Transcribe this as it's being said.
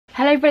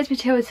Hello everybody, it's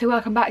Mathilde, so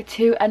welcome back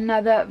to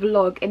another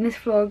vlog. In this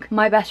vlog,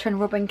 my best friend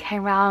Robin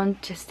came round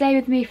to stay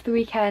with me for the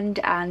weekend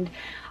and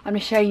I'm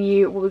just showing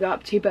you what we got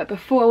up to. But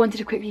before, I wanted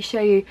to quickly show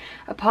you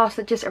a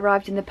parcel that just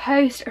arrived in the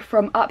post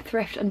from Up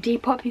Thrift on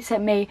Depop. He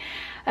sent me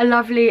a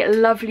lovely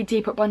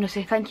Depop bundle,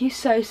 so thank you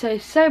so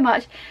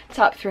much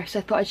to Up Thrift. So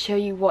I thought I'd show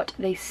you what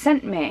they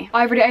sent me.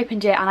 I already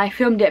opened it and I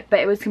filmed it, but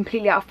it was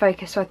completely out of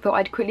focus, so I thought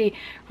I'd quickly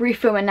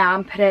refilm it now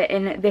and put it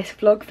in this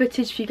vlog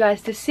footage for you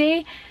guys to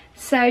see.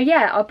 So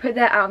yeah, I'll put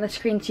that out on the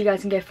screen so you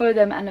guys can go follow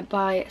them and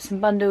buy some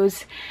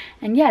bundles.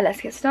 And yeah,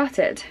 let's get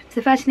started. So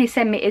the first thing they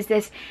sent me is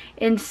this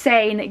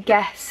insane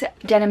Guess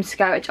denim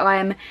skirt, which I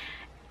am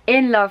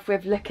in love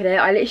with. Look at it.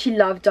 I literally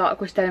love dark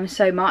wash denim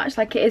so much.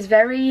 Like, it is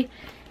very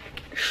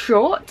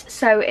short,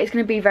 so it's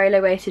going to be very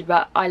low-waisted,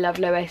 but I love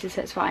low-waisted,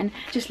 so it's fine.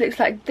 Just looks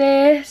like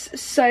this.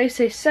 So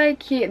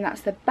cute. And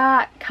that's the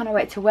back. Cannot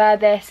wait to wear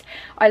this.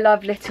 I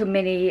love little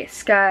mini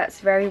skirts,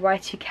 very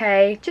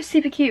Y2K. Just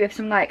super cute with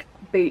some like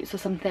boots or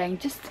something.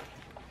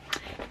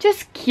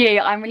 Just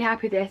cute. I'm really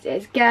happy with this.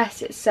 It's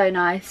Guess. It's so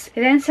nice.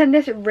 They then sent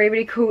this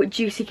really cool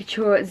Juicy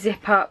Couture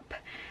zip up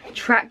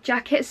track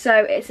jacket. So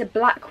it's a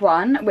black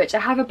one, which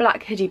I have a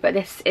black hoodie, but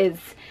this is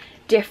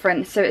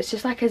different. So it's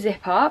just like a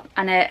zip up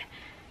and it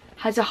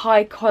has a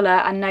high collar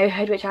and no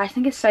hood, which I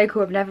think is so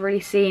cool. I've never really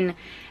seen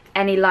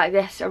any like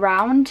this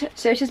around.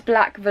 So it's just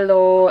black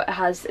velour. It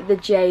has the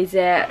J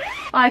zip,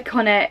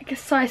 iconic,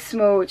 size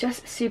small,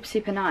 just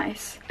super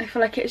nice. I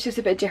feel like it's just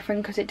a bit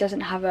different because it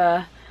doesn't have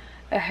a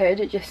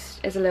hood. It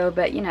just is a little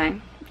bit, you know,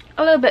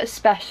 a little bit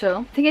special.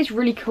 I think it's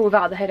really cool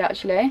without the hood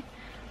actually.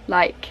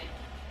 Like,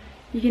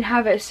 you can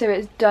have it so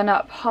it's done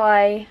up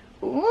high.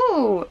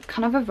 Ooh,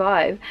 kind of a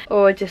vibe.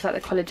 Or just like the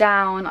collar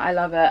down. I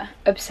love it.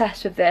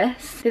 Obsessed with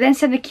this. They then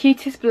sent the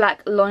cutest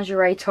black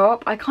lingerie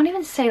top. I can't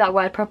even say that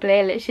word properly.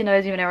 It literally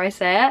knows even whenever I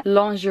say it.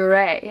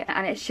 Lingerie.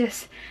 And it's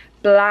just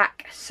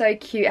black. So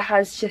cute. It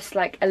has just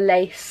like a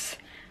lace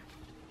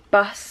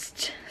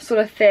bust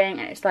sort of thing.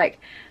 And it's like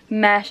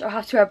mesh. I'll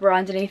have to wear a bra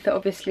underneath it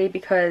obviously,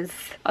 because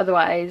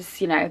otherwise,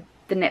 you know,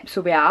 the nips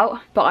will be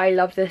out. But I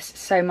love this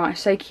so much.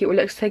 So cute. It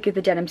looks so good with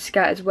the denim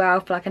skirt as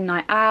well for like a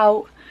night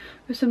out.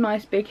 With some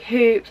nice big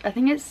hoops. I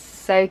think it's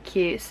so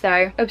cute.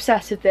 So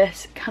obsessed with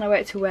this. Cannot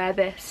wait to wear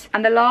this.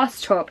 And the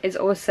last top is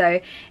also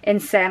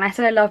insane. I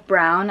said I love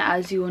brown,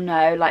 as you all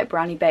know, like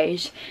brownie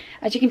beige,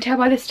 as you can tell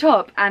by this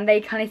top. And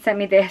they kind of sent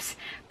me this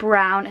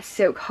brown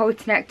silk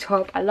halter neck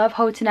top. I love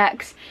halter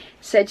necks.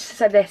 So just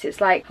like this,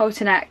 it's like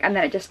halter neck and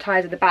then it just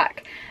ties at the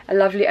back. A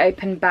lovely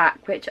open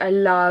back, which I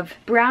love.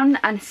 Brown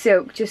and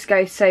silk just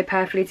go so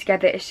perfectly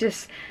together. It's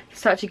just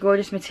such a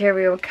gorgeous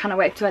material. Cannot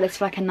wait to wear this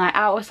for like a night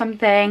out or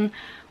something,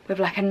 with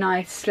like a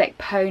nice slick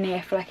pony.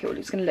 I feel like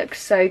it's going to look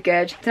so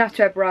good. Don't have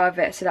to wear a bra with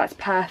it, so that's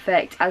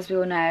perfect. As we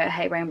all know, I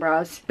hate wearing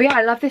bras. But yeah,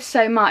 I love this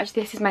so much.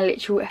 This is my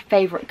literal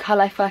favourite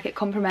colour. I feel like it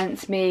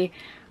complements me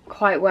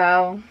quite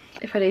well,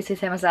 if I do say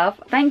so myself.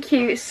 Thank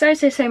you so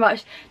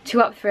much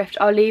to Up Thrift.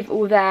 I'll leave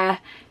all their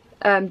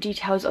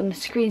details on the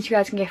screen so you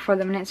guys can go follow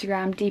them on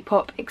Instagram,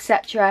 Depop,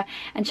 etc.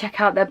 and check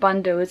out their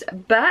bundles.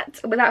 But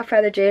without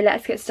further ado,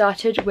 let's get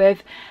started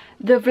with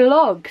the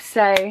vlog.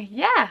 So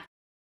yeah.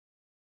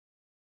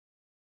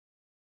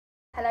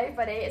 Hello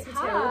everybody, it's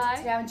Mathilde.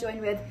 Today I'm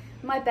joined with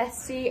my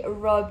bestie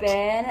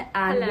Robin,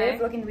 and we're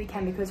vlogging the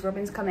weekend because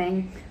Robin's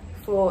coming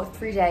for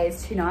 3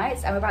 days, 2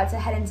 nights, and we're about to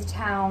head into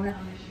town,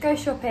 go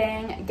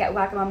shopping, get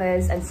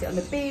Wagamama's and sit on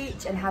the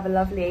beach and have a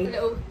lovely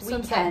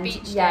weekend.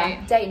 Beach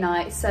date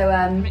night. So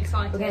I'm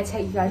excited. We're going to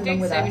take you guys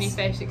along with us. So many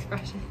facial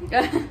expressions. Do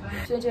you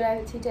want to do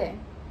what you do?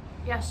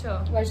 Yeah, sure.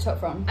 Where'd you shop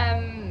from?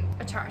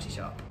 A charity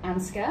shop.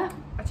 And skirt?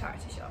 A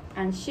charity shop.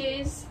 And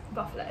shoes?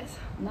 Buffalo's.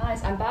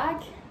 Nice. And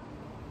bag?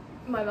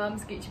 My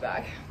mum's Gucci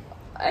bag.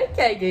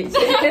 Okay,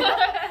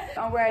 Gucci.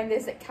 I'm wearing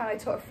this camo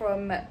top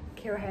from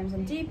Kira Homes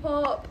on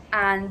Depop,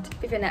 and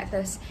with a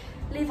necklace,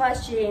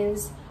 Levi's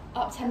jeans,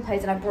 up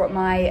tempos, and I brought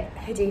my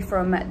hoodie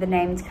from the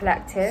Named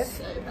Collective.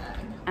 So bad.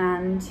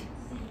 And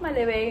my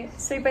Louis.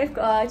 So we both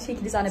got our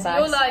cheeky designer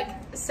bags. You're like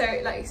so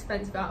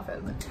expensive outfit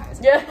in the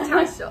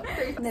charity shop.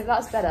 No,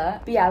 that's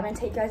better. But yeah, I'm gonna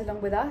take you guys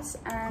along with us.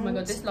 And oh my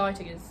god, this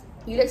lighting is.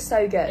 You look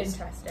so good.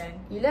 Interesting.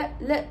 You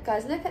look,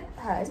 guys, look at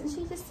her. Isn't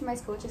she just the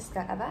most gorgeous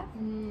skirt ever?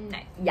 No.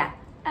 Yeah.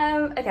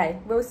 Okay,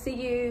 we'll see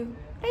you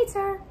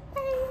later.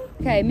 Bye.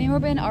 Okay, me and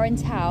Robin are in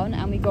town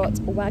and we got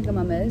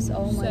Wagamama's.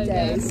 Oh my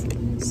days.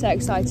 So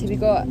excited. We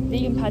got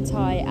vegan pad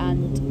thai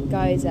and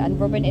geyser, and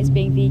Robin is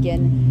being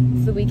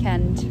vegan for the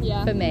weekend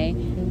for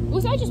me.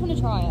 Also, I just want to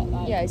try it.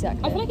 Like, yeah,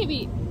 exactly. I feel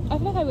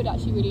like I would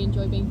actually really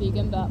enjoy being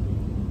vegan, but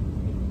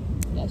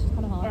yeah, it's just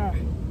kind of hard.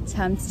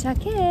 Time to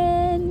check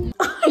in.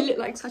 I look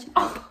like such an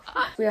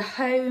We are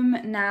home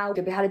now.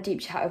 We had a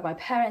deep chat with my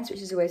parents,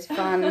 which is always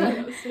fun.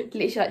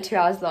 Literally like 2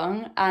 hours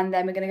long. And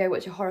then we're going to go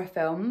watch a horror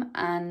film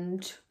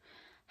and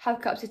have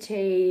cups of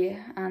tea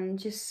and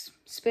just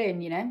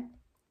spoon, you know.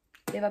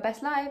 Live our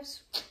best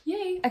lives.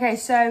 Yay. Okay,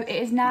 so it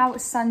is now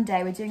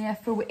Sunday. We're doing a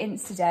full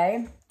Insta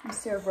day. I'm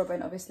still with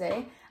Robin,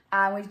 obviously.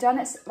 And we've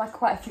done like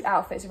quite a few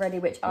outfits already,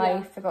 which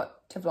I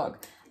forgot to vlog.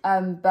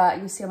 but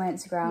you'll see on my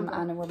Instagram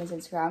and on Robin's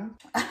Instagram.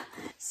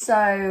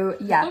 So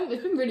yeah,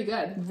 it's been really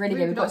good. Really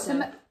good. We've got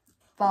some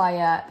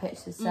fire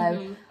pictures,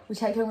 so we'll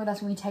take along with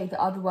us when we take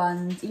the other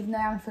ones, even though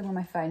I'm filming on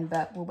my phone,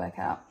 but we'll work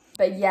out.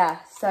 But yeah,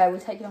 so we'll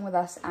take it along with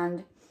us,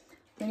 and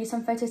we'll do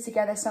some photos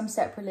together, some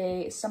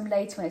separately, some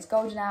later when it's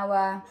golden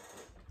hour.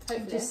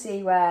 Hopefully. Just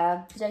see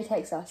where the day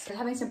takes us. We're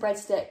having some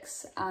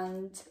breadsticks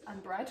and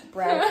bread,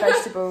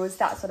 vegetables,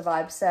 that sort of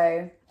vibe.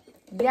 So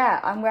yeah,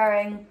 I'm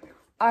wearing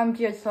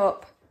Diaz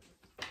top,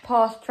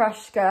 past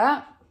trash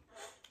skirt.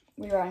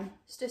 What are you wearing?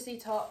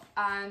 Stussy top,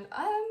 and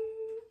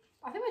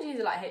I think my jeans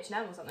are like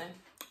H&M or something.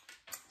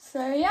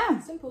 So yeah,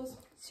 simples.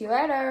 See you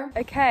later.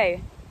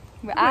 Okay,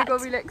 we're at. Oh my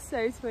god, we look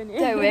so funny.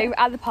 Don't we? We're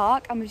at the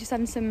park, and we've just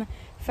done some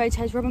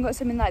photos. Robin got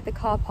some in like the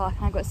car park,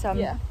 and I got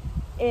some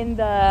in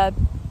the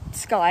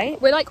sky.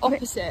 We're like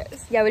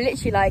opposites. Yeah, we're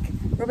literally like,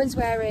 Robin's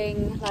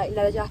wearing like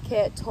leather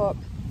jacket, top,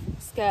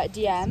 skirt,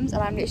 DMs,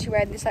 and I'm literally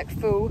wearing this like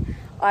full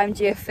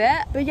IMG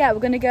fit. But yeah, we're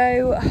gonna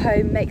go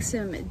home, make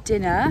some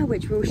dinner,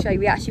 which we'll show you.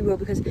 We actually will,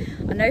 because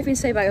I know you've been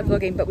saying about your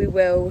vlogging, but we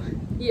will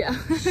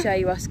show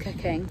you us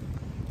cooking.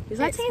 It's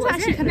actually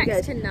kind of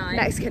good.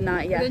 Mexican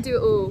night, yeah. We're gonna do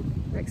it all.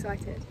 We're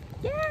excited.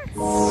 Yes!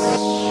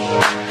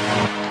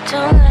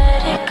 Don't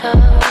let it go,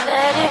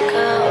 let it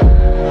go.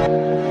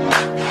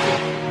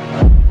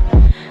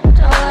 Don't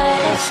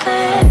let it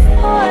slip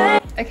away.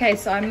 Okay,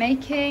 so I'm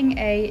making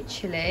a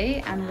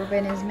chili, and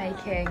Robin is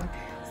making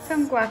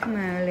some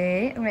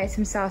guacamole. We made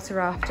some salsa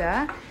after,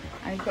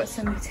 and we've got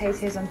some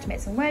potatoes on to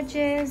make some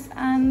wedges,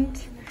 and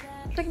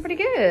it's looking pretty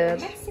good.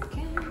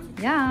 Mexican.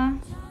 Yeah.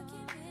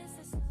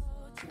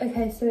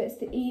 Okay, so it's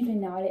the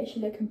evening now. I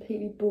literally look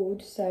completely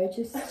bald, so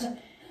just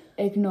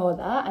ignore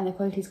that, and the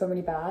quality's gone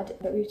really bad.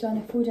 But we've done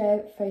a full day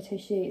of photo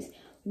shoots.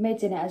 We made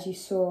dinner, as you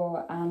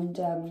saw, and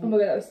oh my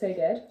god, that was so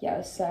good. Yeah, it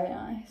was so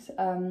nice.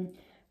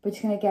 We're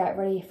just gonna get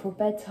ready for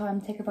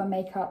bedtime, take off our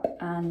makeup,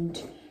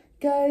 and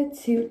go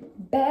to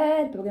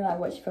bed. But we're gonna like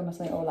watch a film or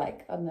something, or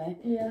like, I don't know,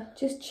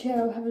 just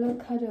chill, have a little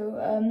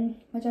cuddle.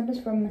 My jumper's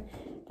from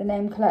the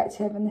Name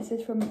Collective, and this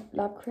is from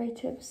Lab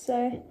Creative,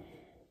 so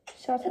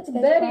shout out to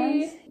those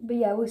guys. But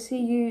yeah, we'll see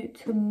you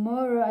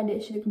tomorrow. I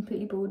literally look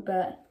completely bored,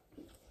 but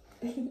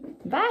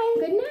bye.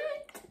 Good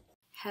night.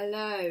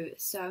 Hello.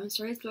 So I'm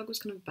sorry this vlog was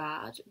kind of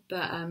bad,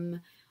 but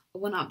I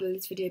want to upload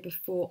this video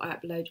before I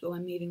upload all my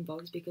moving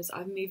vlogs, because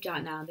I've moved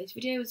out now. This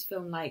video was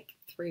filmed like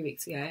 3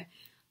 weeks ago,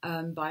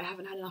 but I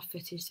haven't had enough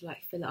footage to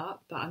like fill it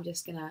up. But I'm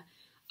just gonna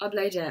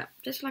upload it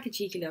just like a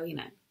cheeky little, you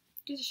know,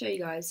 just to show you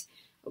guys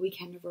a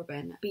weekend of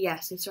Robin. But yeah,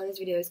 so sorry this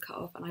video is cut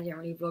off and I didn't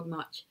really vlog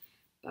much,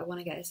 but I want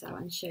to get this out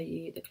and show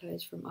you the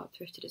clothes from Up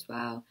Thrifted as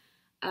well.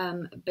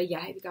 But yeah,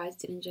 I hope you guys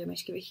did enjoy. Make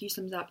sure to give it a huge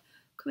thumbs up,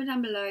 comment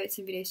down below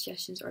some video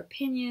suggestions or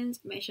opinions,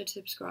 make sure to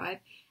subscribe,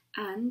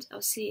 and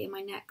I'll see you in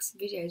my next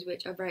videos,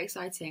 which are very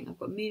exciting. I've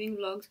got moving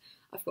vlogs,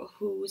 I've got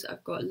hauls,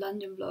 I've got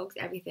London vlogs,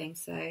 everything,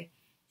 so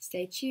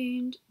stay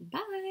tuned.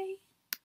 Bye.